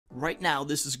Right now,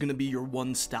 this is going to be your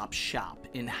one-stop shop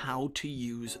in how to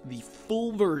use the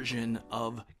full version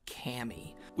of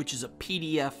Kami, which is a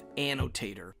PDF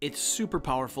annotator. It's super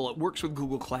powerful. It works with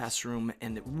Google Classroom,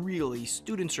 and really,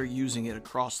 students are using it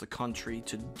across the country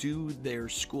to do their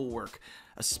schoolwork,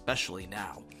 especially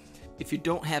now. If you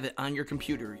don't have it on your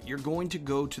computer, you're going to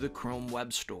go to the Chrome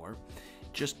Web Store.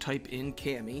 Just type in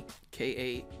Kami,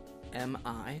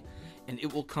 K-A-M-I, and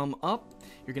it will come up.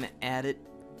 You're going to add it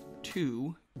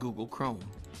to Google Chrome.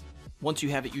 Once you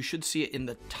have it, you should see it in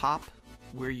the top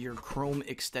where your Chrome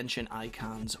extension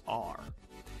icons are.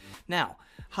 Now,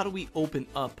 how do we open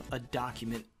up a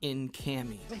document in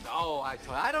Kami? Oh,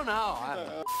 I don't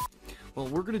know. Well,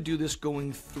 we're going to do this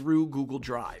going through Google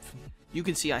Drive. You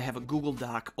can see I have a Google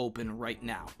Doc open right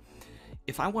now.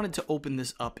 If I wanted to open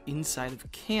this up inside of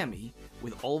Kami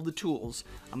with all of the tools,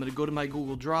 I'm going to go to my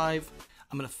Google Drive.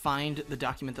 I'm going to find the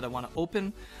document that I want to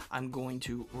open. I'm going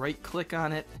to right click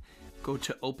on it, go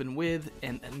to open with,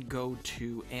 and then go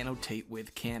to annotate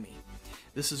with Kami.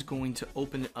 This is going to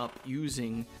open it up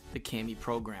using the Kami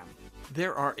program.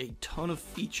 There are a ton of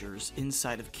features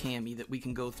inside of Kami that we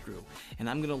can go through, and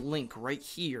I'm going to link right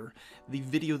here the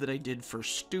video that I did for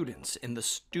students in the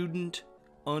student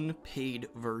unpaid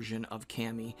version of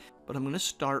Kami, but I'm going to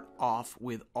start off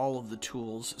with all of the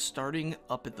tools starting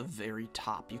up at the very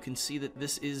top. You can see that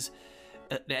this is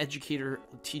an educator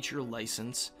teacher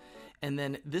license, and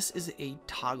then this is a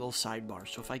toggle sidebar.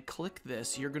 So if I click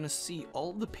this, you're going to see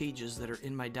all of the pages that are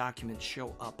in my document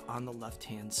show up on the left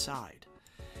hand side.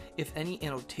 If any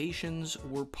annotations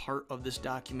were part of this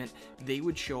document, they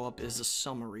would show up as a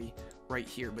summary right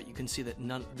here, but you can see that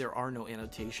there are no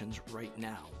annotations right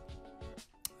now.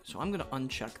 So I'm going to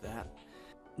uncheck that.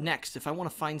 Next, if I want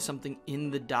to find something in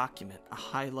the document, a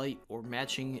highlight or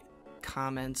matching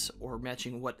comments or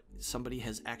matching what somebody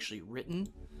has actually written,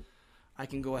 I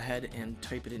can go ahead and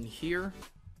type it in here.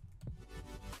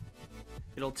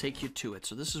 It'll take you to it.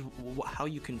 So this is how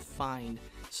you can find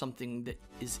something that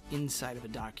is inside of a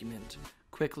document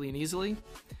quickly and easily.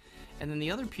 And then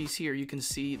the other piece here, you can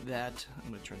see that,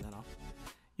 I'm going to turn that off.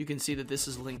 You can see that this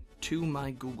is linked to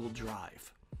my Google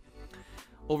Drive.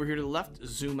 Over here to the left,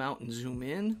 zoom out and zoom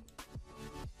in.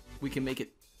 We can make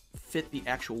it fit the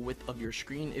actual width of your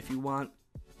screen if you want.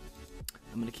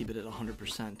 I'm going to keep it at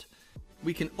 100%.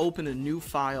 We can open a new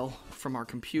file from our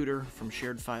computer, from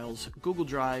shared files, Google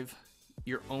Drive,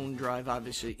 your own drive,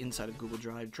 obviously inside of Google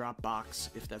Drive, Dropbox,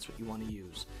 if that's what you want to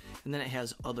use. And then it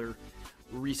has other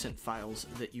recent files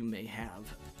that you may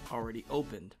have already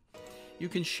opened. You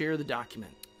can share the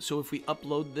document. So if we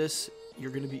upload this, you're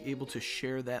going to be able to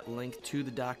share that link to the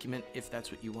document if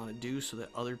that's what you want to do, so that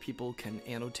other people can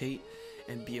annotate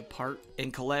and be a part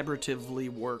and collaboratively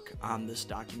work on this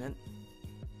document.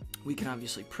 We can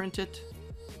obviously print it.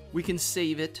 We can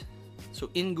save it. So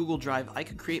in Google Drive, I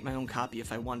could create my own copy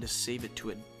if I wanted to save it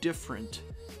to a different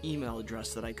email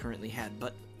address that I currently had.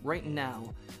 But right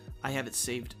now, I have it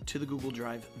saved to the Google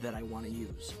Drive that I want to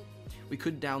use. We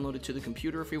could download it to the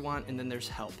computer if we want, and then there's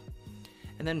help.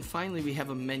 And then finally, we have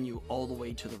a menu all the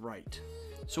way to the right.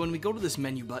 So when we go to this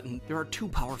menu button, there are two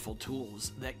powerful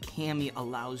tools that Kami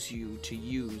allows you to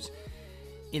use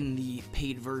in the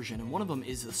paid version. And one of them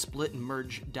is the split and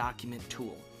merge document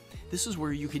tool. This is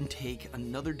where you can take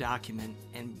another document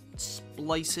and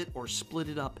splice it or split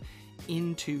it up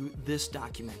into this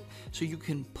document. So you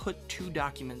can put two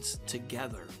documents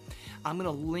together. I'm going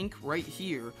to link right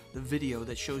here the video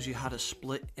that shows you how to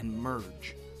split and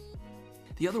merge.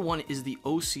 The other one is the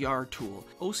OCR tool.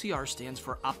 OCR stands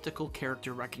for Optical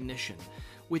Character Recognition,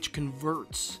 which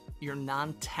converts your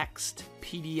non-text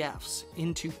PDFs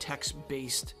into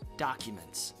text-based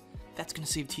documents. That's going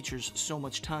to save teachers so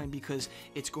much time because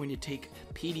it's going to take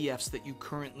PDFs that you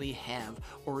currently have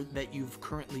or that you've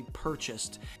currently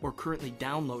purchased or currently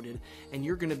downloaded, and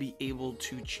you're going to be able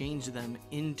to change them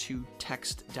into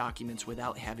text documents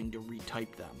without having to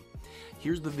retype them.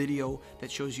 Here's the video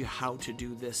that shows you how to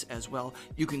do this as well.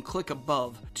 You can click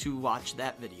above to watch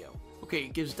that video. Okay,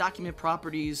 it gives document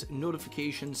properties,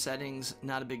 notification settings,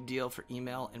 not a big deal for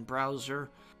email and browser.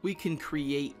 We can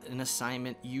create an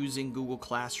assignment using Google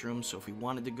Classroom. So if we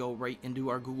wanted to go right into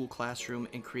our Google Classroom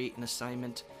and create an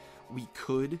assignment, we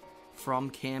could from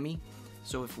Kami.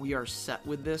 So if we are set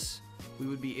with this, we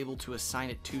would be able to assign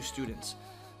it to students.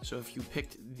 So if you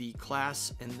picked the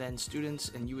class and then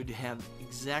students, and you would have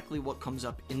exactly what comes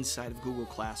up inside of Google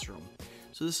Classroom.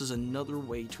 So this is another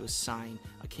way to assign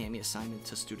a Kami assignment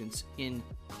to students in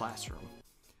Classroom.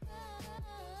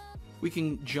 We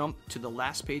can jump to the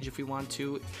last page if we want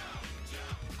to.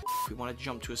 If we want to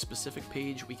jump to a specific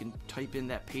page, we can type in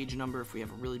that page number. If we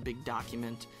have a really big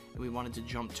document and we wanted to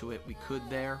jump to it, we could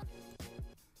there.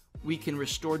 We can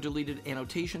restore deleted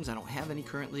annotations. I don't have any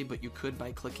currently, but you could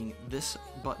by clicking this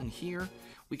button here.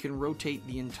 We can rotate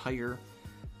the entire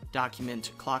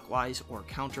document clockwise or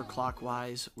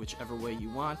counterclockwise, whichever way you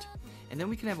want. And then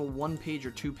we can have a 1-page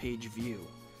or 2-page view.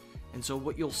 And so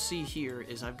what you'll see here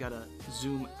is I've got to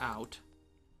zoom out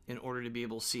in order to be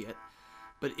able to see it.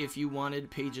 But if you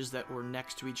wanted pages that were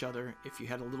next to each other, if you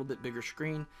had a little bit bigger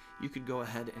screen, you could go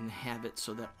ahead and have it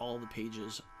so that all the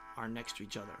pages are next to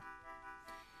each other.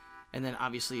 And then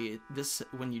obviously this,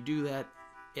 when you do that,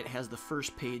 it has the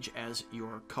first page as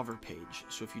your cover page.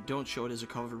 So if you don't show it as a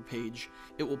cover page,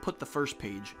 it will put the first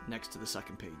page next to the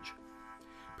second page.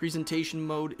 Presentation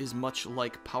mode is much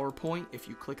like PowerPoint. If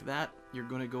you click that, you're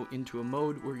going to go into a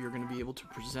mode where you're going to be able to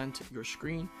present your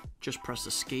screen. Just press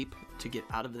escape to get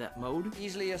out of that mode.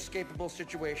 Easily escapable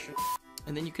situation.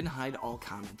 And then you can hide all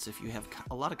comments. If you have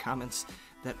a lot of comments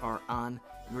that are on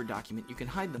your document, you can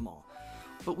hide them all.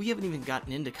 But we haven't even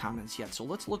gotten into comments yet, so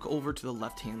let's look over to the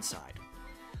left-hand side.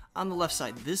 On the left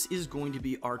side, this is going to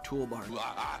be our toolbar.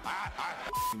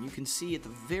 And you can see at the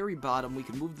very bottom, we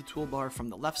can move the toolbar from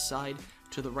the left side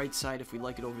to the right side if we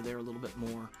like it over there a little bit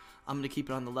more. I'm going to keep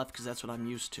it on the left because that's what I'm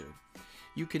used to.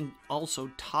 You can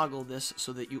also toggle this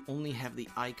so that you only have the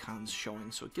icons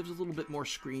showing, so it gives a little bit more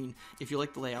screen if you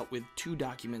like the layout with 2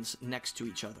 documents next to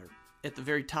each other. At the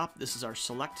very top, this is our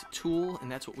select tool,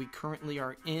 and that's what we currently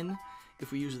are in.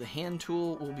 If we use the hand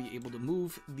tool, we'll be able to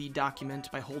move the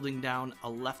document by holding down a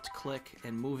left click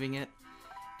and moving it.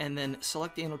 And then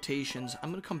select annotations. I'm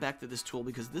going to come back to this tool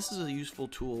because this is a useful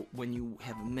tool when you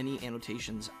have many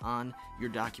annotations on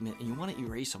your document and you want to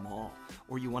erase them all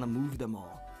or you want to move them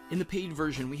all. In the paid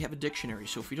version, we have a dictionary.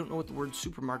 So if you don't know what the word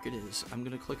supermarket is, I'm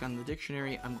going to click on the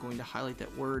dictionary. I'm going to highlight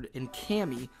that word, and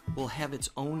Cami will have its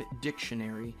own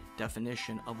dictionary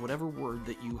definition of whatever word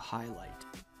that you highlight.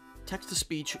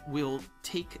 Text-to-speech will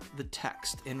take the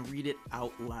text and read it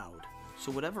out loud.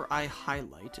 So whatever I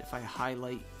highlight, if I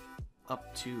highlight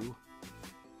up to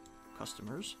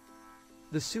customers.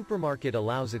 The supermarket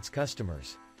allows its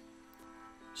customers.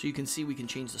 So you can see we can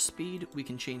change the speed, we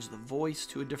can change the voice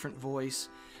to a different voice,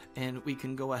 and we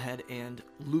can go ahead and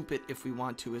loop it if we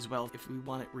want to as well, if we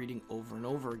want it reading over and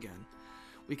over again.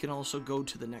 We can also go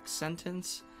to the next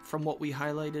sentence from what we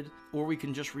highlighted, or we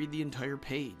can just read the entire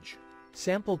page.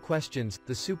 Sample questions.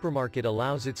 The supermarket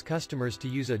allows its customers to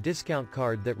use a discount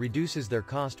card that reduces their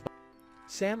cost.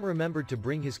 Sam remembered to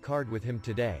bring his card with him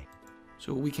today.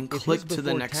 So we can click to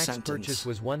the next tax sentence. Purchase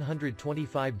was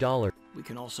 $125. We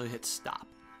can also hit stop.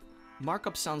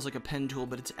 Markup sounds like a pen tool,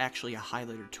 but it's actually a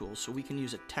highlighter tool. So we can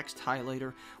use a text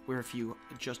highlighter where if you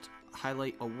just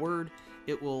highlight a word,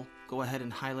 it will go ahead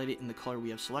and highlight it in the color we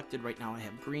have selected. Right now I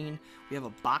have green. We have a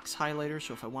box highlighter,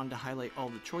 so if I wanted to highlight all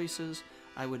the choices,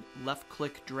 I would left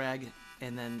click, drag,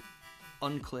 and then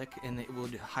unclick, and it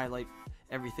would highlight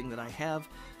everything that I have.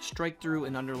 Strike through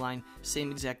and underline,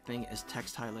 same exact thing as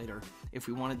text highlighter. If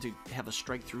we wanted to have a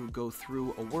strike through go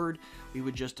through a word, we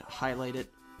would just highlight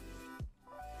it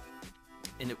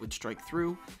and it would strike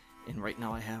through. And right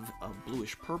now I have a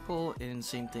bluish purple, and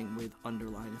same thing with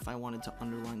underline. If I wanted to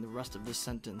underline the rest of this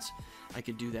sentence, I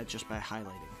could do that just by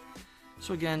highlighting.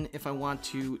 So again, if I want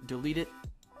to delete it,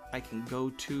 I can go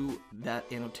to that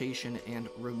annotation and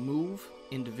remove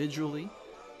individually.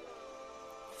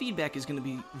 Feedback is going to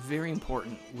be very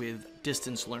important with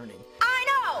distance learning. I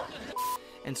know!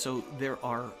 And so there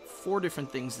are 4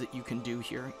 different things that you can do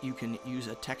here. You can use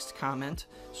a text comment.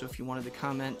 So if you wanted to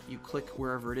comment, you click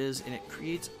wherever it is and it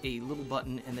creates a little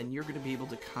button, and then you're going to be able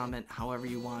to comment however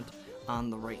you want on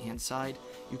the right hand side.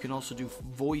 You can also do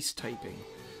voice typing.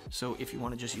 So if you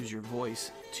want to just use your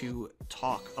voice to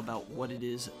talk about what it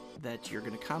is that you're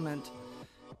going to comment,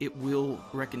 it will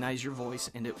recognize your voice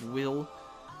and it will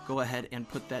go ahead and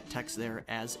put that text there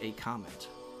as a comment.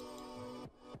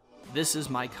 This is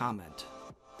my comment.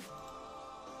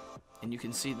 And you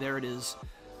can see there it is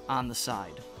on the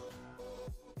side.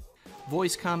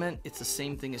 Voice comment, it's the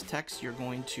same thing as text. You're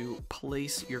going to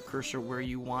place your cursor where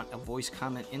you want a voice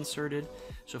comment inserted.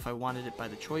 So if I wanted it by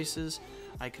the choices,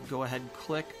 I could go ahead and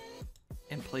click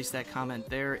and place that comment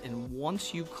there, and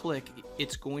once you click,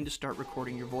 it's going to start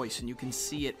recording your voice, and you can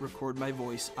see it record my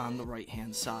voice on the right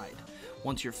hand side.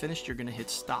 Once you're finished, you're going to hit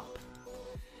stop,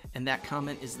 and that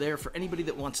comment is there for anybody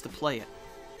that wants to play it.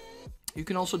 You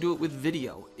can also do it with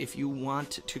video. If you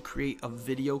want to create a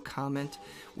video comment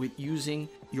with using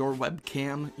your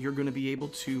webcam, you're going to be able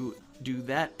to do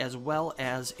that, as well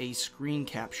as a screen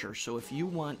capture. So if you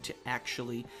want to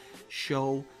actually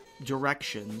show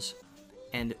directions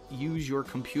and use your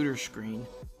computer screen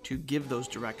to give those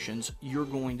directions, you're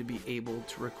going to be able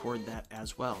to record that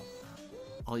as well.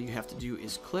 All you have to do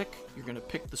is click. You're going to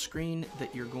pick the screen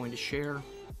that you're going to share.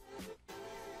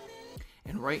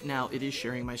 And right now it is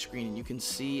sharing my screen, and you can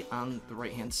see on the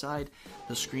right hand side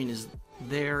the screen is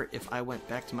there. If I went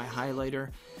back to my highlighter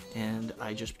and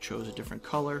I just chose a different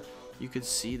color, you could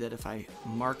see that if I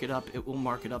mark it up, it will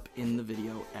mark it up in the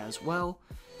video as well.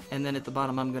 And then at the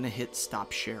bottom I'm going to hit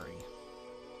stop sharing.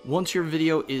 Once your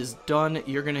video is done,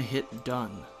 you're going to hit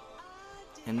done,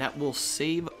 and that will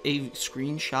save a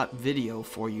screenshot video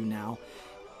for you now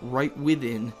right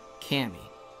within Kami.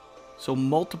 So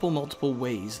multiple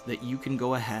ways that you can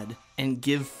go ahead and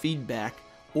give feedback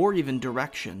or even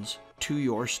directions to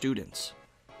your students.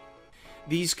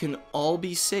 These can all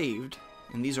be saved,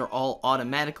 and these are all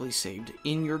automatically saved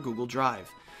in your Google Drive.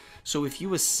 So if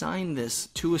you assign this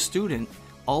to a student,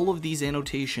 all of these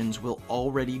annotations will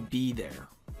already be there.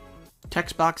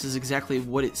 Text box is exactly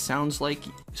what it sounds like.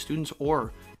 Students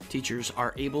or teachers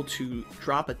are able to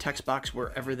drop a text box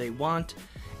wherever they want,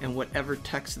 and whatever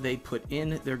text they put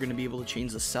in, they're going to be able to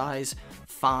change the size,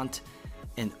 font,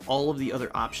 and all of the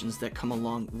other options that come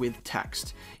along with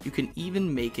text. You can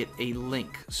even make it a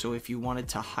link. So if you wanted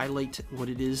to highlight what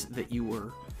it is that you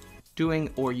were doing,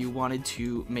 or you wanted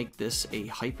to make this a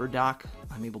hyperdoc,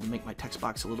 I'm able to make my text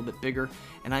box a little bit bigger,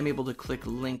 and I'm able to click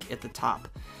link at the top.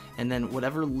 And then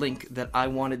whatever link that I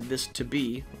wanted this to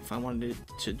be, if I wanted it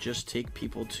to just take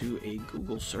people to a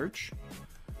Google search,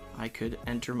 I could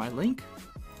enter my link,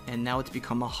 and now it's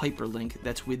become a hyperlink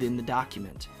that's within the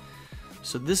document.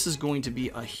 So this is going to be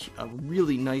a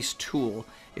really nice tool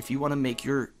if you want to make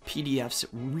your PDFs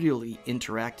really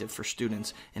interactive for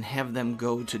students and have them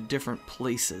go to different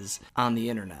places on the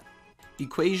internet.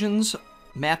 Equations,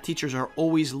 math teachers are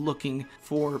always looking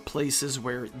for places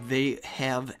where they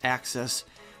have access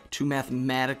to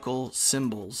mathematical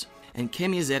symbols, and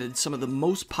Kami has added some of the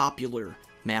most popular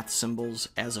math symbols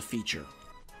as a feature.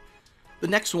 The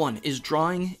next one is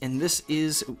drawing, and this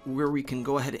is where we can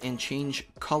go ahead and change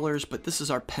colors, but this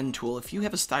is our pen tool. If you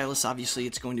have a stylus, obviously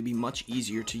it's going to be much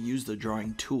easier to use the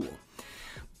drawing tool.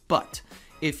 But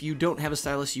if you don't have a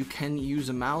stylus, you can use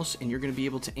a mouse, and you're going to be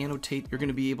able to annotate, you're going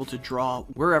to be able to draw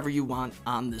wherever you want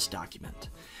on this document.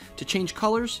 To change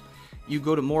colors, you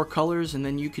go to more colors, and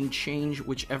then you can change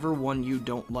whichever one you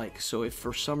don't like. So if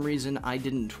for some reason I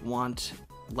didn't want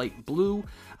light blue,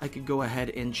 I could go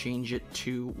ahead and change it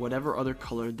to whatever other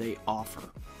color they offer.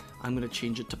 I'm going to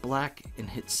change it to black and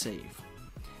hit save.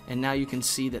 And now you can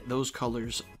see that those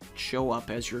colors show up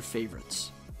as your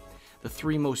favorites. The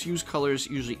 3 most used colors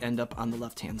usually end up on the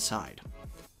left hand side.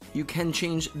 You can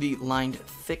change the line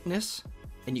thickness,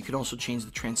 and you can also change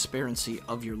the transparency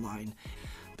of your line.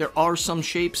 There are some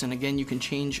shapes, and again you can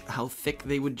change how thick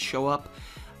they would show up,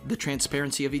 the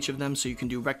transparency of each of them, so you can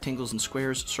do rectangles and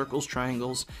squares, circles,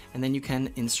 triangles, and then you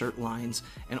can insert lines,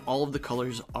 and all of the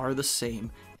colors are the same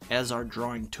as our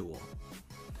drawing tool.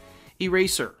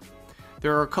 Eraser.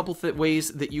 There are a couple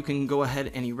ways that you can go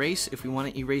ahead and erase. If we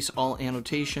want to erase all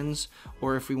annotations,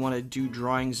 or if we want to do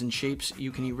drawings and shapes,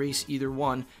 you can erase either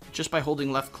one just by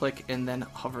holding left click and then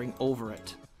hovering over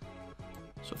it.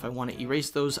 So if I want to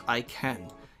erase those, I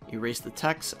can. Erase the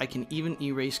text, I can even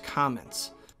erase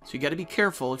comments. So you got to be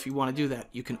careful if you want to do that.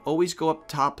 You can always go up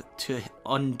top to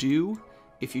undo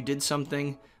if you did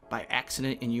something by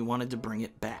accident and you wanted to bring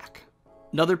it back.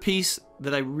 Another piece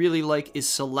that I really like is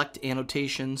select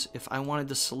annotations. If I wanted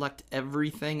to select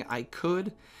everything, I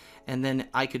could, and then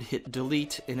I could hit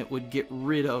delete and it would get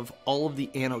rid of all of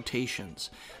the annotations.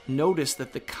 Notice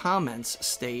that the comments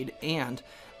stayed and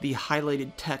the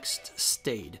highlighted text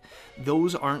stayed.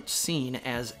 Those aren't seen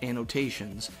as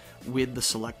annotations with the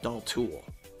select all tool.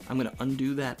 I'm going to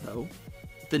undo that though.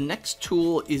 The next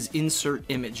tool is insert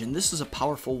image, and this is a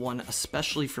powerful one,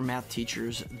 especially for math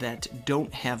teachers that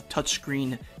don't have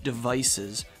touchscreen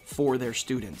devices for their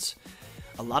students.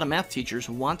 A lot of math teachers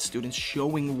want students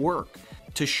showing work.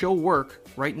 To show work,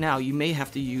 right now you may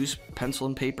have to use pencil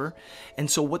and paper,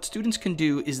 and so what students can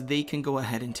do is they can go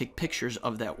ahead and take pictures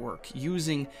of that work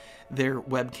using their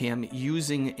webcam,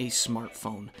 using a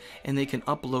smartphone, and they can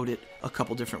upload it a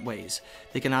couple different ways.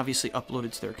 They can obviously upload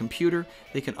it to their computer,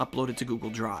 they can upload it to Google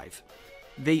Drive.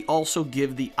 They also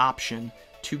give the option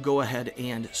to go ahead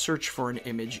and search for an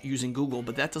image using Google,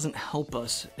 but that doesn't help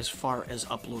us as far as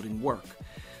uploading work.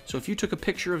 So if you took a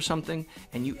picture of something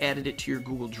and you added it to your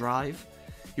Google Drive,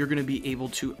 you're going to be able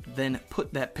to then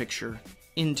put that picture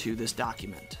into this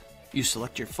document. You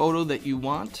select your photo that you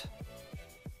want,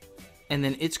 and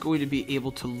then it's going to be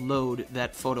able to load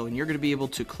that photo, and you're going to be able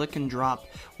to click and drop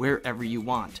wherever you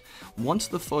want. Once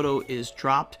the photo is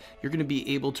dropped, you're going to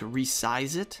be able to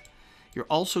resize it. You're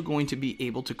also going to be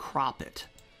able to crop it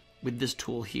with this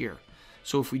tool here.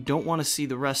 So if we don't want to see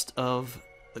the rest of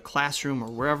the classroom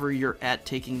or wherever you're at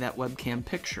taking that webcam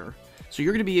picture. So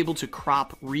you're going to be able to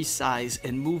crop, resize,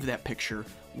 and move that picture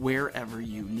wherever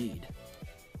you need.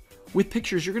 With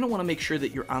pictures, you're going to want to make sure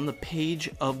that you're on the page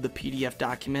of the PDF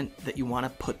document that you want to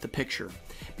put the picture,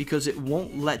 because it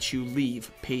won't let you leave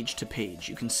page to page.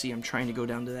 You can see I'm trying to go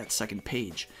down to that second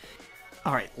page.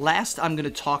 All right, last I'm going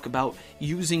to talk about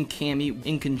using Kami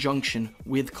in conjunction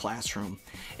with Classroom.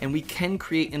 And we can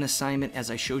create an assignment,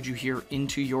 as I showed you here,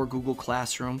 into your Google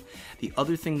Classroom. The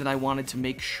other thing that I wanted to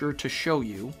make sure to show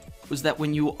you was that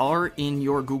when you are in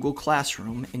your Google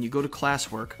Classroom and you go to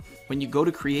classwork, when you go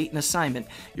to create an assignment,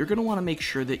 you're going to want to make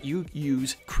sure that you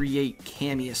use Create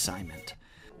Kami Assignment.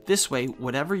 This way,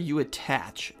 whatever you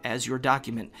attach as your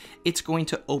document, it's going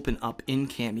to open up in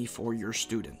Kami for your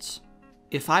students.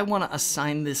 If I want to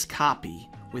assign this copy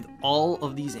with all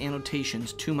of these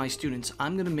annotations to my students,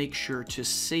 I'm going to make sure to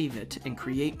save it and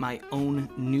create my own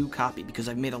new copy, because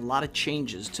I've made a lot of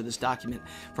changes to this document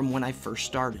from when I first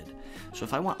started. So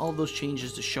if I want all of those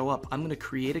changes to show up, I'm going to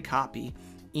create a copy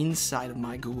inside of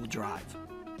my Google Drive.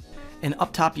 And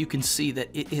up top you can see that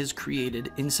it is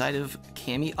created inside of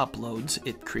Kami Uploads.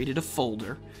 It created a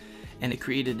folder and it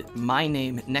created my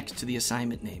name next to the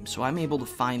assignment name. So I'm able to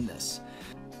find this.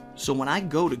 So when I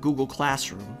go to Google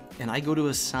Classroom and I go to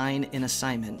assign an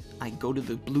assignment, I go to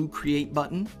the blue Create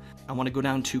button. I want to go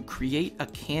down to Create a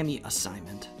Kami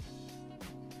Assignment.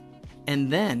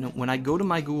 And then when I go to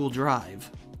my Google Drive,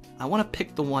 I want to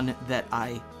pick the one that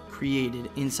I created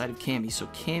inside of Kami. So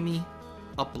Kami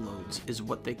Uploads is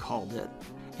what they called it.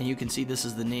 And you can see this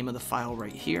is the name of the file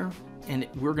right here. And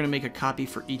we're going to make a copy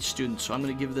for each student. So I'm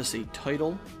going to give this a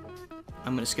title.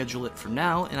 I'm going to schedule it for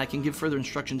now, and I can give further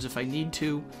instructions if I need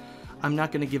to. I'm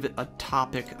not going to give it a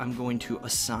topic. I'm going to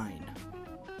assign.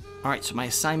 All right, so my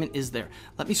assignment is there.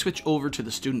 Let me switch over to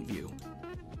the student view.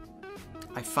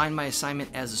 I find my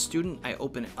assignment as a student, I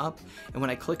open it up, and when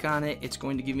I click on it, it's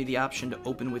going to give me the option to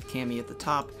open with Kami at the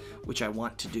top, which I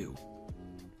want to do.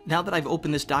 Now that I've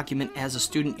opened this document as a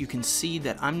student, you can see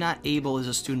that I'm not able as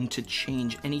a student to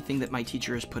change anything that my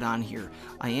teacher has put on here.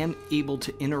 I am able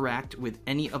to interact with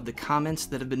any of the comments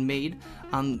that have been made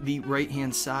on the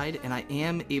right-hand side, and I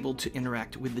am able to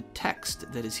interact with the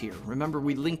text that is here. Remember,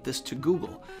 we linked this to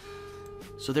Google.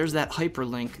 So there's that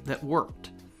hyperlink that worked.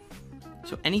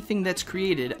 So anything that's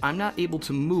created, I'm not able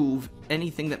to move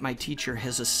anything that my teacher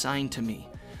has assigned to me.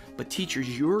 But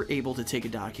teachers, you're able to take a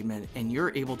document and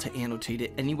you're able to annotate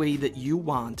it any way that you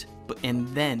want, and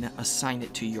then assign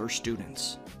it to your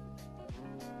students.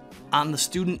 On the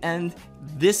student end,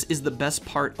 this is the best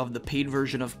part of the paid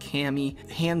version of Kami,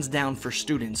 hands down for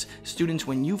students. Students,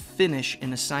 when you finish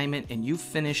an assignment and you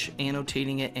finish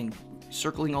annotating it and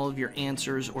circling all of your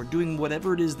answers or doing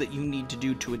whatever it is that you need to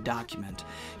do to a document,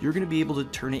 you're going to be able to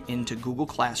turn it into Google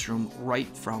Classroom right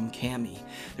from Kami.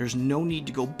 There's no need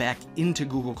to go back into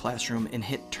Google Classroom and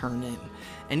hit turn in.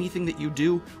 Anything that you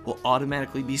do will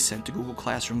automatically be sent to Google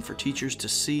Classroom for teachers to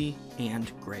see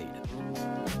and grade.